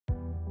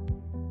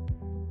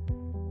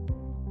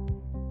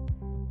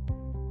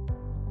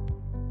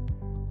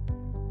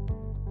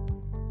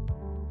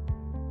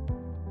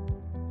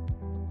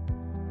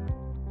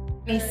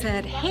He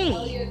said,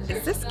 "Hey,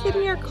 is this kid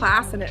in your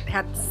class?" And it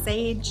had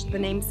Sage, the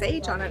name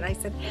Sage on it. And I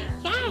said,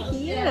 "Yeah,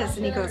 he is."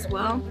 And he goes,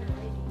 "Well,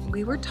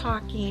 we were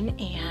talking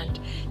and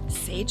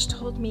Sage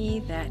told me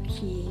that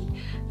he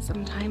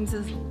sometimes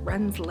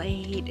runs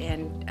late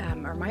and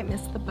or might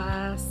miss the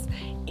bus,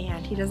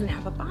 and he doesn't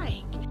have a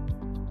bike."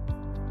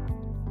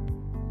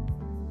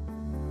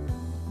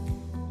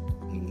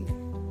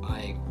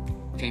 I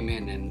came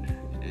in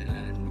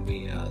and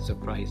we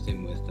surprised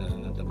him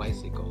with the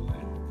bicycle,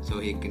 so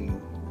he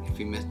can, if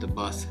he missed the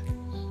bus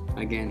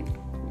again,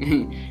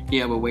 he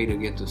have a way to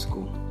get to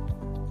school.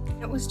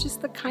 It was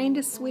just the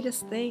kindest,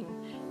 sweetest thing.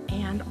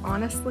 And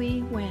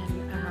honestly, when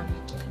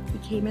he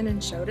came in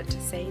and showed it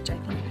to Sage, I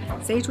think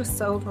Sage was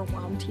so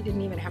overwhelmed he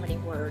didn't even have any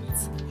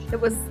words.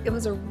 It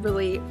was a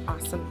really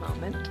awesome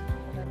moment.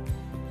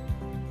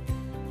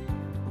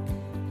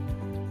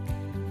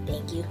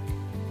 Thank you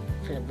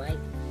for the bike,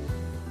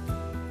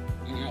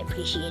 and I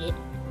appreciate it.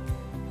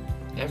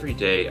 Every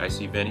day I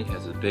see Vinny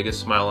has the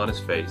biggest smile on his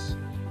face.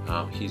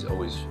 He's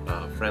always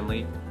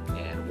friendly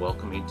and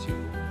welcoming to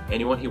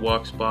anyone he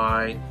walks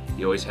by.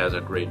 He always has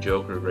a great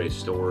joke or a great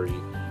story,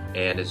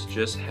 and it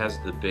just has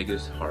the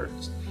biggest heart.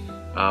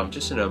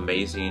 Just an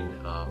amazing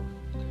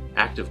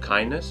act of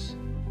kindness,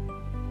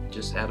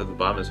 just out of the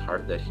bottom of his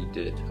heart that he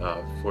did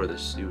for the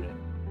student.